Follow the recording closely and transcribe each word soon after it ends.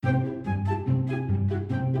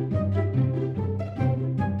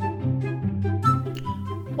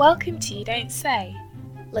Welcome to You Don't Say.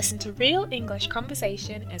 Listen to real English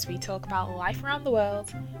conversation as we talk about life around the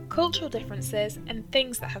world, cultural differences, and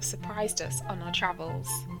things that have surprised us on our travels.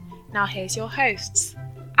 Now here's your hosts,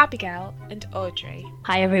 Abigail and Audrey.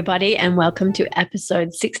 Hi everybody, and welcome to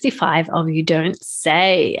episode 65 of You Don't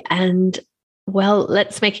Say. And well,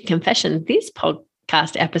 let's make a confession. This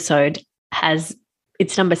podcast episode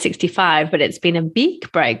it's number 65, but it's been a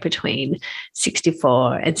big break between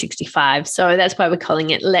 64 and 65. So that's why we're calling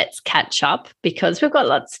it Let's Catch Up, because we've got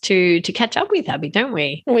lots to catch up with, Abby, don't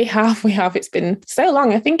we? We have. It's been so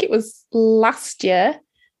long. I think it was last year.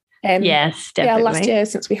 Yes, definitely. Yeah, last year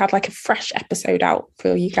since we had like a fresh episode out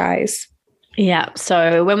for you guys. Yeah.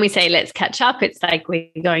 So when we say let's catch up, it's like we're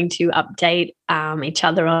going to update each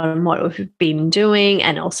other on what we've been doing,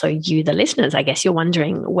 and also you, the listeners. I guess you're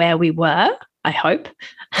wondering where we were, I hope,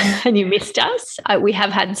 and you missed us. We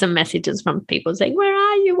have had some messages from people saying, where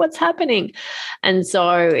are you? What's happening? And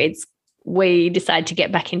so we decide to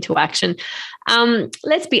get back into action.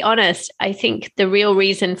 Let's be honest. I think the real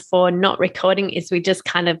reason for not recording is we just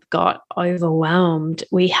kind of got overwhelmed.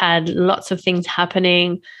 We had lots of things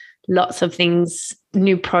happening, lots of things,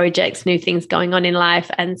 new projects, new things going on in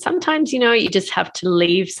life. And sometimes, you just have to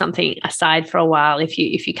leave something aside for a while if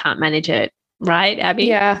you can't manage it. Right, Abby?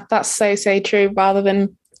 Yeah, that's so true. Rather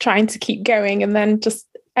than trying to keep going and then just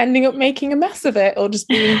ending up making a mess of it or just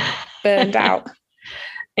being burned out.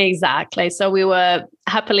 Exactly. So we were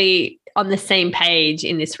happily on the same page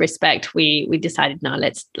in this respect. We decided, no,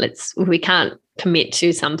 let's if we can't commit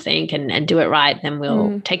to something and do it right, then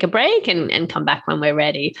we'll take a break and come back when we're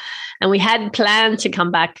ready. And we had planned to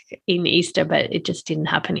come back in Easter, but it just didn't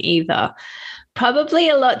happen either. Probably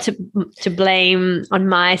a lot to blame on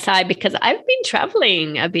my side because I've been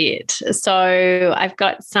traveling a bit. So I've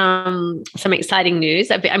got some exciting news.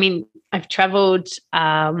 I've traveled.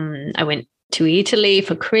 I went to Italy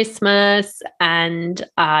for Christmas, and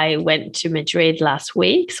I went to Madrid last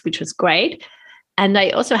week, which was great. And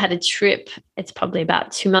I also had a trip, it's probably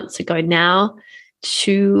about 2 months ago now,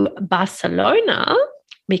 to Barcelona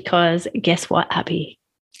because guess what, Abby?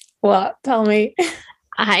 What? Tell me.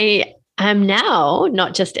 I'm now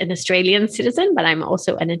not just an Australian citizen, but I'm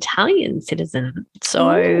also an Italian citizen.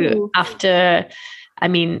 So the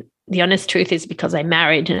honest truth is because I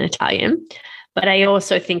married an Italian, but I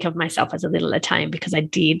also think of myself as a little Italian because I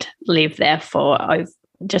did live there for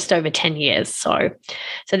just over 10 years. So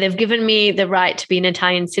they've given me the right to be an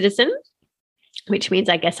Italian citizen, which means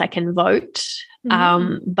I guess I can vote.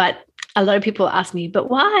 But a lot of people ask me,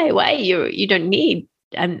 but why? You don't need.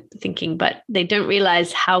 I'm thinking, but they don't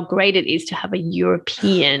realize how great it is to have a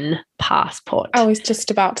European passport. I was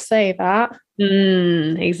just about to say that.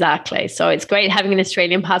 Exactly. So it's great having an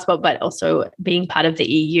Australian passport, but also being part of the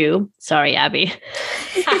EU. Sorry, Abby.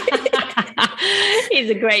 Is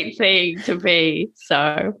a great thing to be.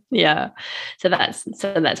 So yeah. So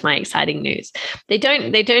that's my exciting news. They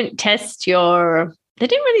don't really test you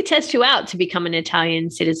out to become an Italian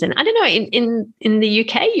citizen. I don't know. In the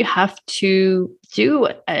UK, you have to do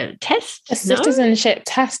a test. A citizenship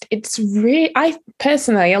test. It's really, a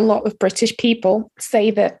lot of British people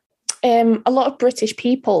say that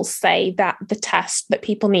the test that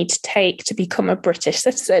people need to take to become a British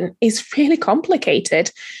citizen is really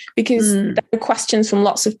complicated because there are questions from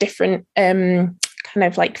lots of different kind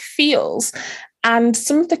of like fields. And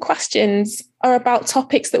some of the questions are about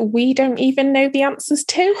topics that we don't even know the answers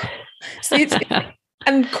to. So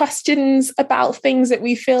and questions about things that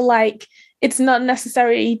we feel like it's not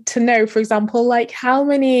necessary to know. For example, like how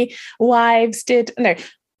many wives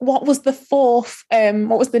what was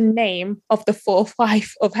the name of the fourth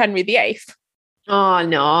wife of Henry VIII? Oh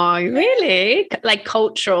no, really? Like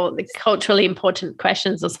culturally important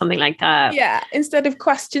questions or something like that. Yeah, instead of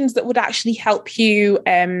questions that would actually help you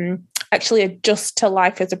actually adjust to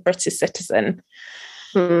life as a British citizen.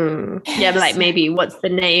 Yeah, like maybe what's the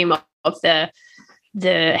name of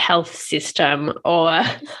the health system, or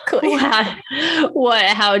how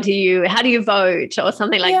do you vote, or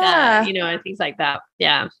something like that, things like that.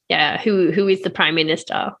 Yeah. Who is the Prime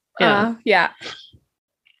Minister?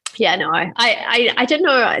 Yeah, no, I don't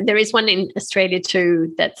know. There is one in Australia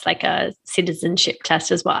too that's like a citizenship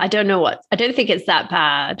test as well. I don't think it's that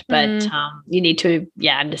bad, but you need to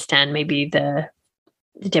understand maybe the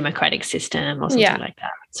democratic system or something like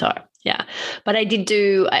that. So yeah, but I did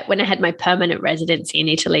when I had my permanent residency in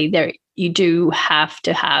Italy, there you do have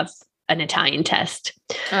to have an Italian test,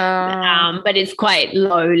 but it's quite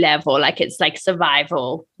low level. Like it's like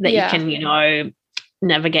survival that you can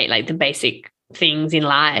navigate like the basic things in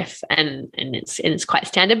life, and it's quite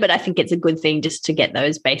standard, but I think it's a good thing just to get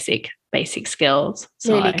those basic skills.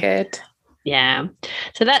 So, really good. Yeah.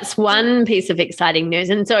 So that's one piece of exciting news.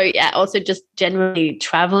 And so, yeah, also just generally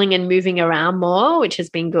traveling and moving around more, which has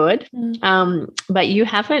been good. But you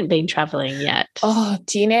haven't been traveling yet. Oh,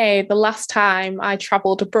 do you know, the last time I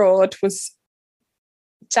traveled abroad was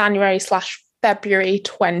January/February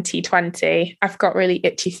 2020. I've got really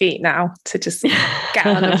itchy feet now to just get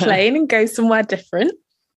on a plane and go somewhere different.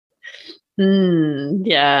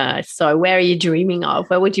 Yeah. So where are you dreaming of?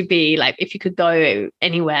 Where would you be? Like, if you could go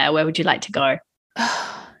anywhere, where would you like to go?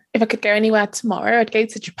 If I could go anywhere tomorrow, I'd go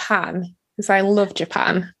to Japan because I love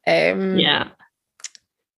Japan. Yeah,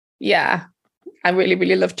 I really,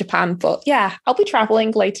 really love Japan. But yeah, I'll be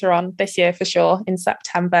traveling later on this year for sure in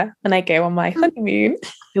September when I go on my honeymoon.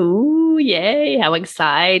 Ooh, yay, how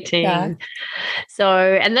exciting. Yeah. So,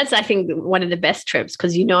 and that's, I think, one of the best trips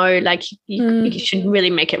because, you know, like you should really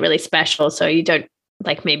make it really special so you don't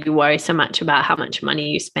like maybe worry so much about how much money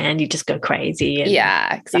you spend. You just go crazy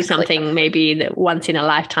and do something maybe that once in a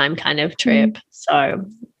lifetime kind of trip. So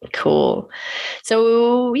cool.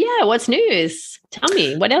 So yeah, what's news? Tell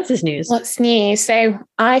me, what else is news? What's new? So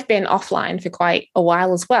I've been offline for quite a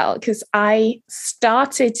while as well because I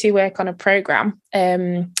started to work on a program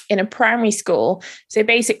in a primary school. So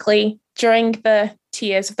basically during the 2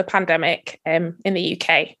 years of the pandemic in the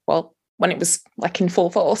UK, well, when it was like in full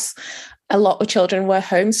force, a lot of children were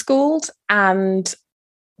homeschooled, and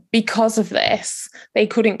because of this, they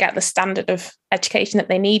couldn't get the standard of education that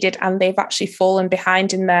they needed, and they've actually fallen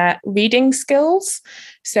behind in their reading skills.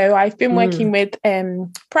 So I've been working with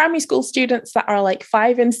primary school students that are like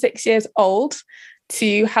 5 and 6 years old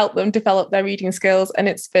to help them develop their reading skills, and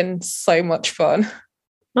it's been so much fun.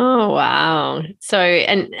 Oh wow! So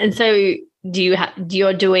and so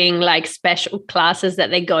you're doing like special classes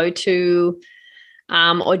that they go to?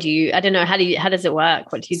 Or do you, I don't know, how does it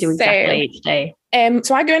work? What do you do exactly each day?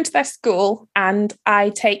 So I go into their school and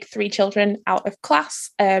I take 3 children out of class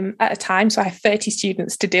at a time. So I have 30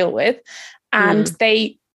 students to deal with, and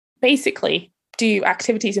they basically do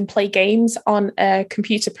activities and play games on a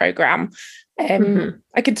computer program.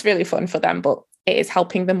 Like it's really fun for them, but it is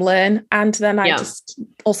helping them learn. And then I just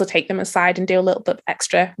also take them aside and do a little bit of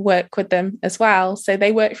extra work with them as well. So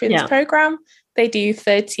they work through this program. They do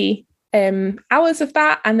 30 hours of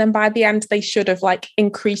that, and then by the end they should have like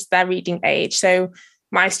increased their reading age. So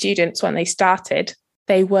my students, when they started,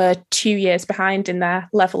 they were 2 years behind in their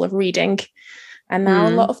level of reading, and now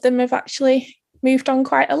a lot of them have actually moved on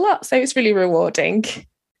quite a lot, so it's really rewarding.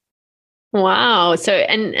 Wow. So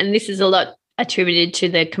and this is a lot attributed to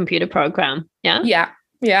the computer program. Yeah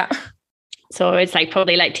So it's like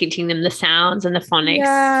probably like teaching them the sounds and the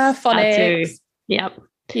phonics.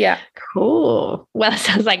 Yeah. Cool. Well, it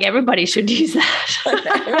sounds like everybody should use that.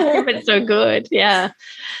 It's so good. Yeah.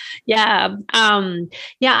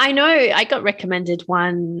 I know I got recommended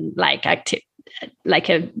one like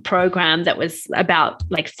a program that was about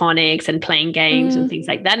like phonics and playing games and things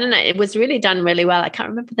like that, and it was really done really well. I can't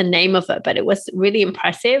remember the name of it, but it was really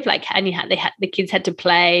impressive. Like, and the kids had to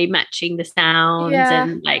play matching the sounds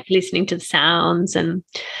and like listening to the sounds, and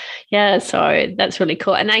so that's really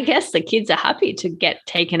cool. And I guess the kids are happy to get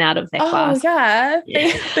taken out of their class.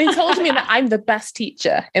 They told me that I'm the best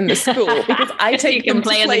teacher in the school because I take them to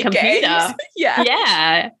play on the computer games.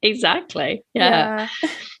 Yeah, exactly.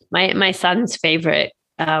 My son's favorite,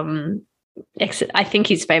 I think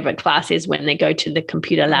his favorite class is when they go to the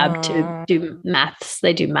computer lab to do maths.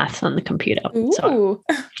 They do maths on the computer. Ooh. So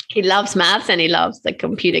he loves maths and he loves the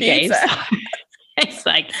computer games. So it's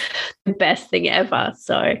like the best thing ever.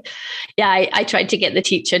 So yeah, I tried to get the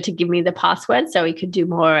teacher to give me the password so he could do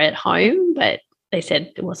more at home, but they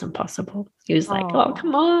said it wasn't possible. He was like, oh,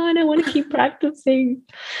 come on, I want to keep practicing.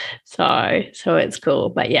 So it's cool.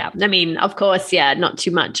 But yeah, I mean, of course, not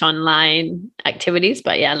too much online activities,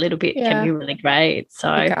 but a little bit can be really great.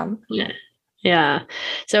 So yeah.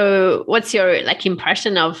 So what's your like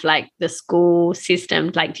impression of like the school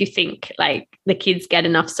system? Like, do you think like the kids get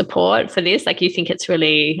enough support for this? Like, you think it's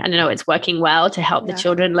really, I don't know, it's working well to help the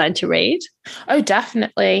children learn to read? Oh,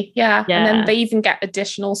 definitely. Yeah. And then they even get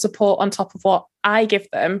additional support on top of what I give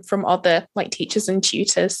them from other like teachers and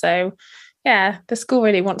tutors. So yeah, the school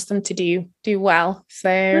really wants them to do well. So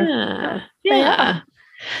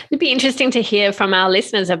it'd be interesting to hear from our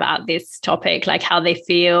listeners about this topic, like how they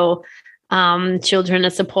feel children are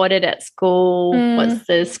supported at school. What's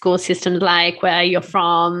the school system like where you're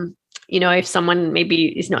from? You know, if someone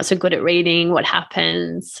maybe is not so good at reading, what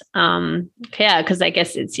happens? Because I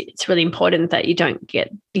guess it's really important that you don't get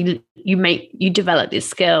you develop this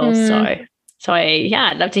skill. So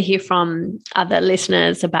I'd love to hear from other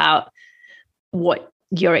listeners about what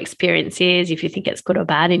your experience is, if you think it's good or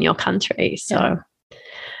bad in your country. So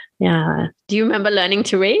Yeah. Do you remember learning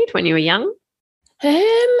to read when you were young?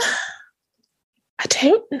 I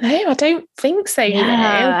don't know. I don't think so.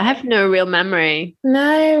 Yeah, I have no real memory.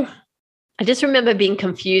 No. I just remember being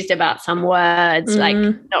confused about some words, like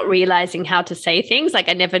not realizing how to say things. Like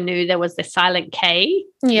I never knew there was the silent K,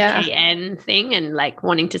 the KN thing, and like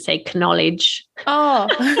wanting to say knowledge. Oh.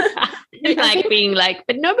 And like being like,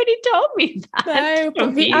 but nobody told me that. No,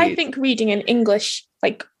 but I think reading in English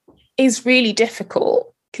like is really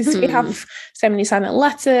difficult because we have so many silent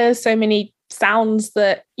letters, so many sounds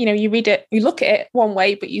that, you know, you read it, you look at it one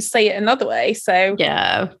way, but you say it another way. So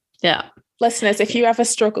yeah. Listeners, if you ever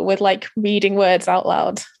struggle with like reading words out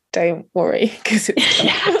loud, don't worry because it's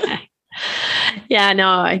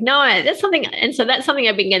no, that's something. And so that's something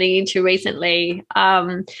I've been getting into recently.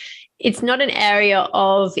 It's not an area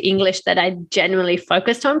of English that I generally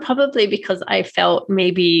focused on, probably because I felt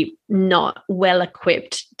maybe not well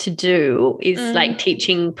equipped to do is like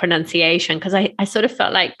teaching pronunciation, because I sort of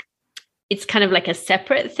felt like it's kind of like a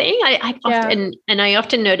separate thing. I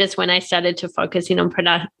often notice when I started to focus in on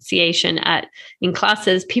pronunciation in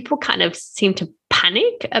classes, people kind of seem to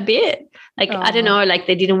panic a bit. Like, I don't know, like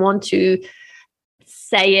they didn't want to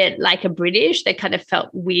say it like a British. They kind of felt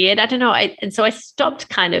weird. I don't know. And so I stopped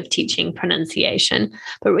kind of teaching pronunciation.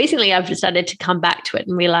 But recently I've started to come back to it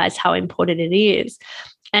and realize how important it is.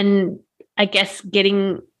 And I guess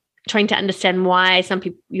trying to understand why some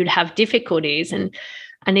people you'd have difficulties. And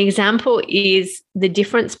an example is the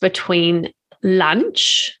difference between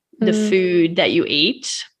lunch, the food that you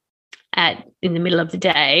eat in the middle of the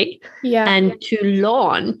day, and to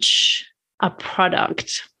launch a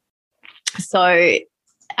product. So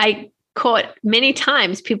I caught many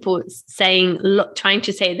times people trying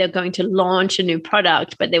to say they're going to launch a new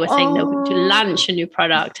product, but they were saying they're going to launch a new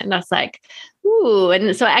product. And I was like, ooh.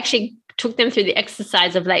 And so I actually took them through the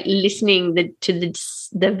exercise of like listening to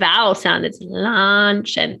the vowel sound. It's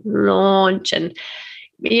lunch and launch, and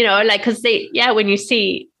you know, like, because when you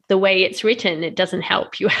see the way it's written, it doesn't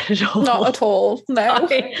help you at all. Not at all. No.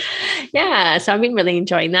 So I've been really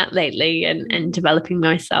enjoying that lately and developing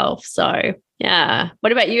myself. So yeah.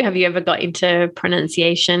 What about you? Have you ever got into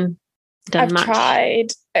pronunciation? I've tried.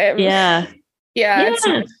 Yeah.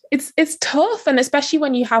 It's tough, and especially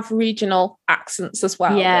when you have regional accents as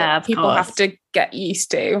well. Yeah, people have to get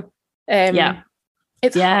used to.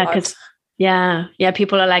 It's hard.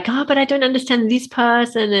 People are like, oh, but I don't understand this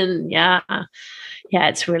person, and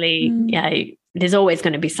it's really there's always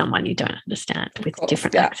going to be someone you don't understand with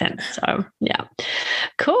different accents. So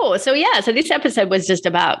cool. So so this episode was just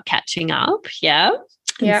about catching up.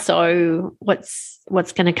 And so what's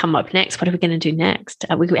going to come up next? What are we going to do next?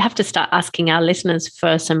 We have to start asking our listeners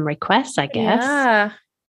for some requests, I guess.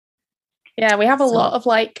 Yeah, we have a lot of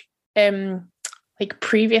like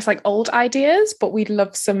previous like old ideas, but we'd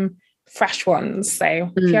love some fresh ones.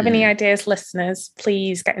 So if you have any ideas, listeners,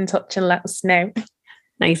 please get in touch and let us know.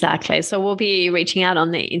 Exactly. So we'll be reaching out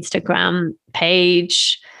on the Instagram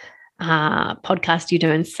page, podcast You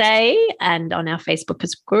Do and Say, and on our Facebook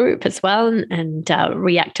group as well, and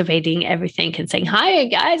reactivating everything and saying, hi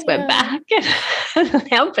guys, we're back, and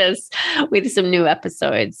help us with some new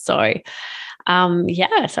episodes. So so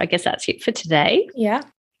I guess that's it for today.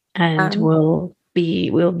 And we'll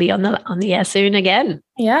be on the air soon again.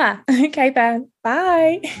 Okay then,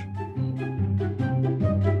 bye.